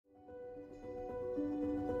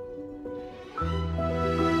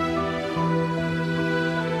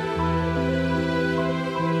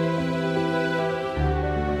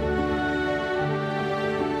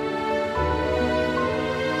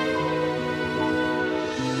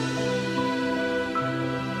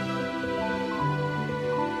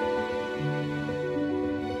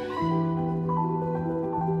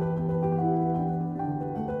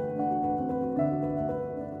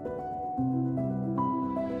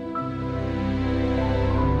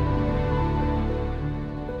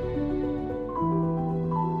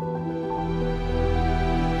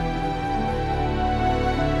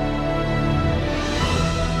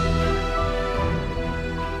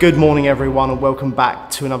Good morning everyone and welcome back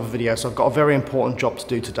to another video. So I've got a very important job to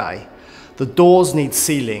do today. The doors need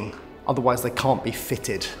sealing, otherwise they can't be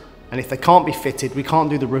fitted. And if they can't be fitted, we can't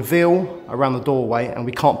do the reveal around the doorway and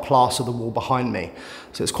we can't plaster the wall behind me.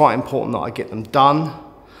 So it's quite important that I get them done.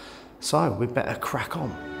 So we better crack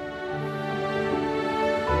on.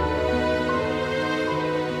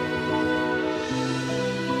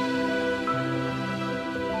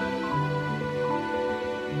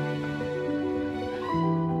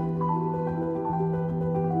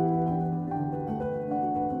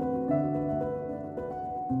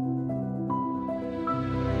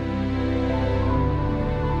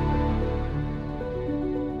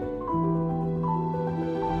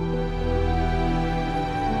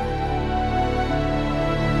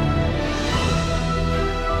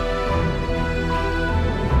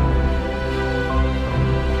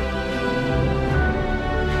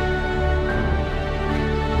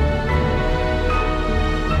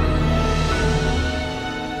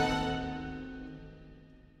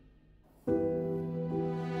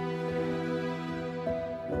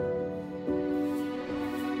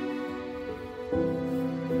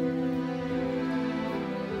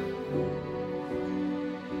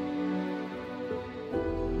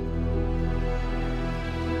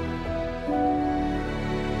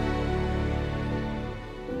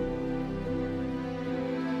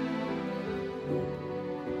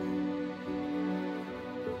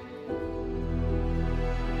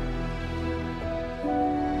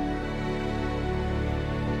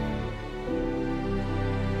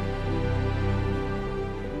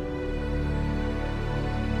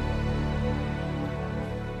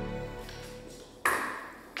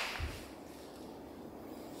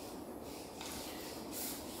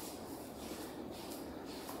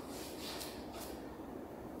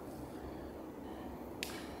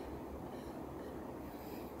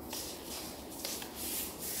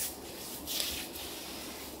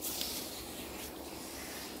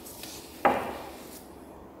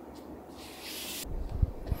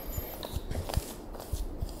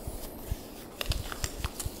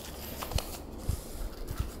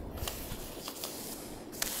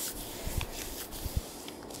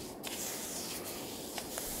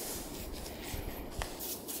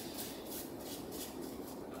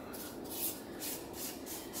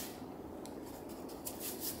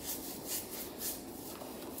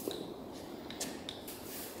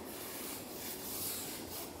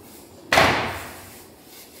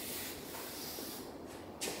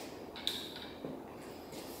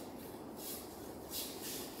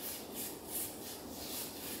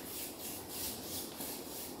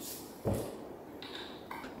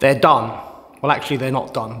 They're done. Well, actually they're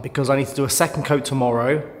not done because I need to do a second coat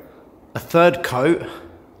tomorrow, a third coat,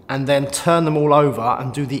 and then turn them all over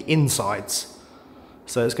and do the insides.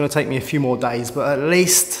 So it's going to take me a few more days, but at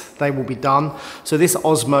least they will be done. So this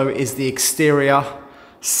Osmo is the exterior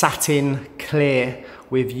satin clear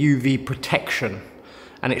with UV protection,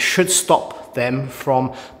 and it should stop them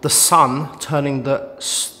from the sun turning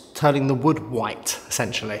the wood white,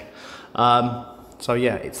 essentially. So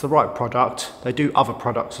yeah, it's the right product. They do other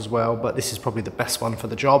products as well, but this is probably the best one for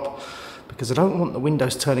the job because I don't want the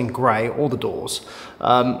windows turning grey or the doors.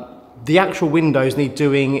 The actual windows need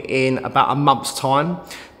doing in about a month's time.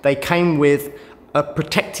 They came with a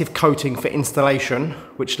protective coating for installation,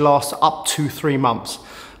 which lasts up to 3 months,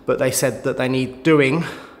 but they said that they need doing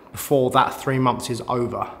before that 3 months is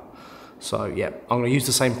over. So yeah, I'm going to use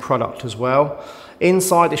the same product as well.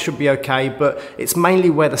 Inside it should be okay, but it's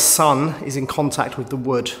mainly where the sun is in contact with the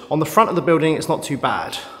wood. On the front of the building it's not too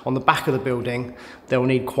bad. On the back of the building they'll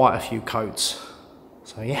need quite a few coats.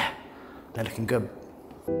 So yeah, they're looking good.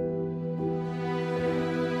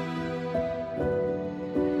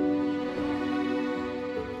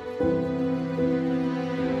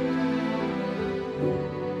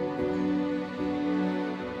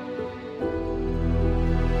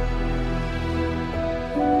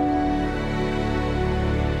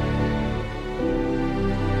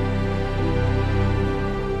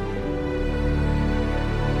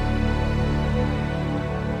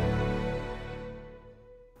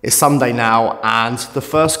 It's Sunday now and the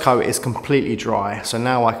first coat is completely dry, so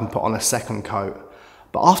now I can put on a second coat.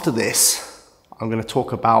 But after this, I'm going to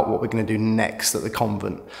talk about what we're going to do next at the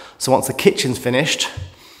convent. So once the kitchen's finished,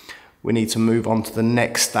 we need to move on to the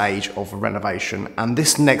next stage of renovation. And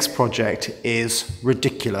this next project is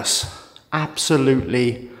ridiculous.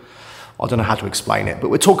 Absolutely, I don't know how to explain it, but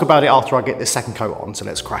we'll talk about it after I get this second coat on, so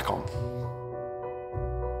let's crack on.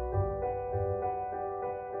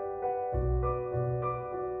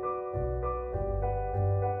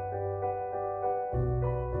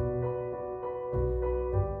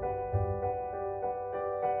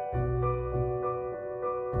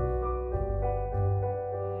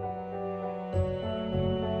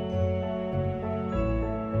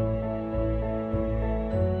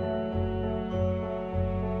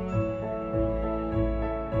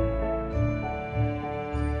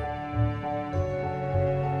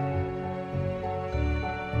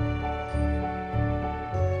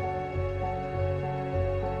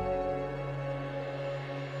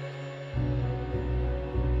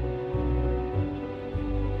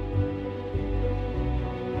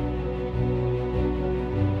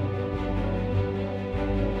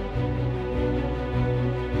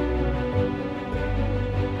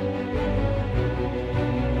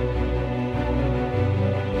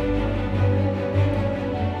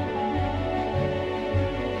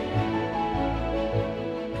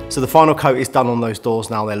 So the final coat is done on those doors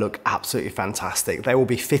now. They look absolutely fantastic. They will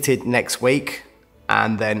be fitted next week,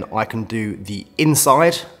 and then I can do the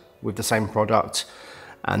inside with the same product,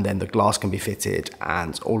 and then the glass can be fitted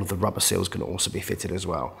and all of the rubber seals can also be fitted as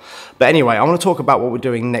well. But anyway, I want to talk about what we're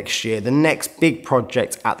doing next year, the next big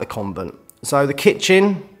project at the convent. So the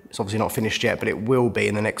kitchen, it's obviously not finished yet, but it will be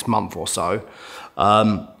in the next month or so,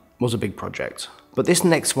 was a big project. But this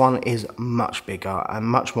next one is much bigger and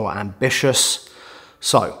much more ambitious.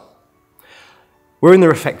 So, we're in the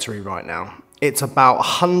refectory right now. It's about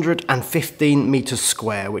 115 meters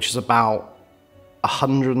square, which is about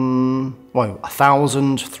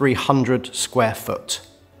 1,300 square foot.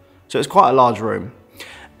 So it's quite a large room,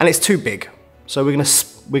 and it's too big. So we're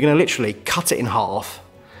gonna literally cut it in half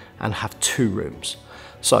and have 2 rooms.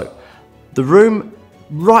 So the room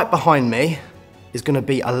right behind me is gonna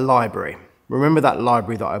be a library. Remember that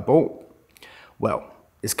library that I bought? Well,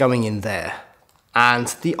 it's going in there. And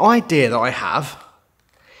the idea that I have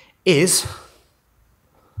is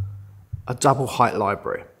a double height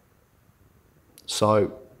library.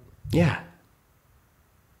 So, yeah,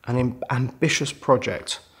 an ambitious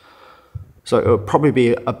project. So it will probably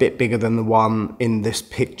be a bit bigger than the one in this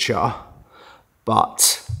picture,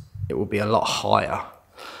 but it will be a lot higher.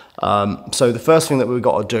 So the first thing that we've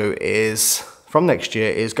got to do is, from next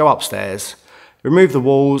year, is go upstairs, remove the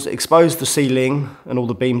walls, expose the ceiling and all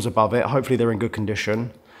the beams above it. Hopefully they're in good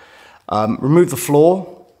condition. Remove the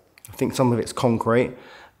floor. I think some of it's concrete.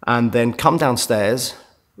 And then come downstairs,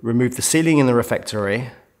 remove the ceiling in the refectory,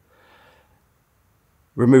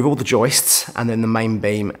 remove all the joists and then the main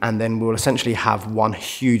beam, and then we'll essentially have one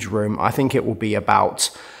huge room. I think it will be about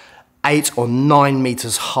 8 or 9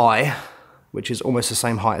 meters high, which is almost the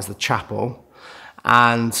same height as the chapel.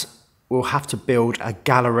 And we'll have to build a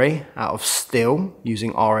gallery out of steel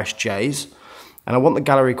using RSJs. And I want the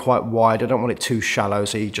gallery quite wide. I don't want it too shallow,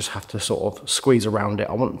 so you just have to sort of squeeze around it.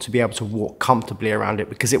 I want to be able to walk comfortably around it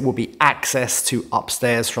because it will be access to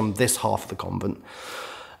upstairs from this half of the convent.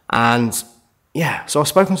 And yeah, so I've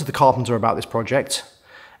spoken to the carpenter about this project,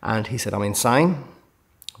 and he said I'm insane,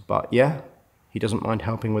 but yeah, he doesn't mind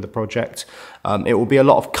helping with the project. It will be a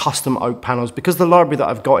lot of custom oak panels because the library that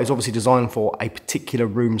I've got is obviously designed for a particular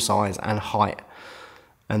room size and height.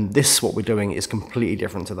 And this, what we're doing, is completely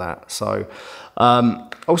different to that. So I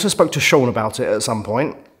also spoke to Sean about it at some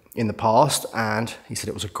point in the past, and he said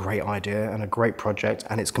it was a great idea and a great project,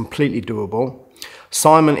 and it's completely doable.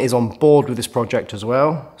 Simon is on board with this project as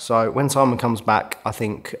well. So when Simon comes back, I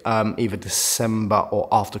think either December or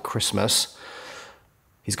after Christmas,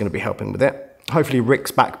 he's going to be helping with it. Hopefully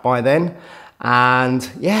Rick's back by then, and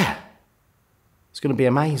yeah, it's going to be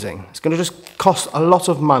amazing. It's going to just cost a lot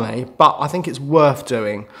of money, but I think it's worth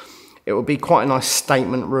doing. It will be quite a nice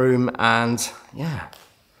statement room, and yeah,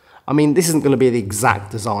 I mean, this isn't going to be the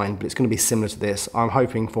exact design, but it's going to be similar to this. I'm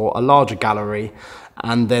hoping for a larger gallery,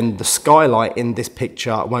 and then the skylight in this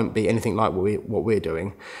picture won't be anything like what we're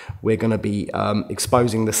doing. We're going to be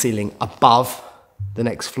exposing the ceiling above the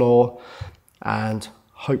next floor, and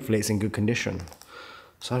hopefully it's in good condition.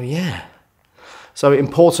 So yeah. So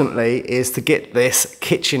importantly is to get this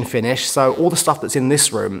kitchen finished. So all the stuff that's in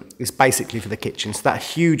this room is basically for the kitchen. So that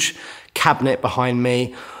huge cabinet behind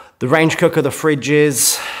me, the range cooker, the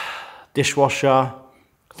fridges, dishwasher,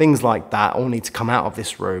 things like that all need to come out of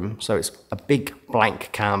this room. So it's a big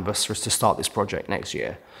blank canvas for us to start this project next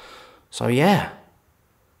year. So yeah,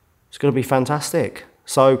 it's going to be fantastic.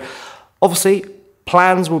 So obviously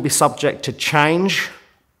plans will be subject to change,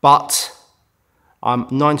 but I'm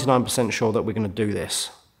 99% sure that we're going to do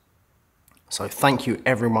this. So thank you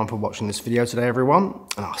everyone for watching this video today, everyone,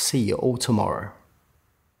 and I'll see you all tomorrow.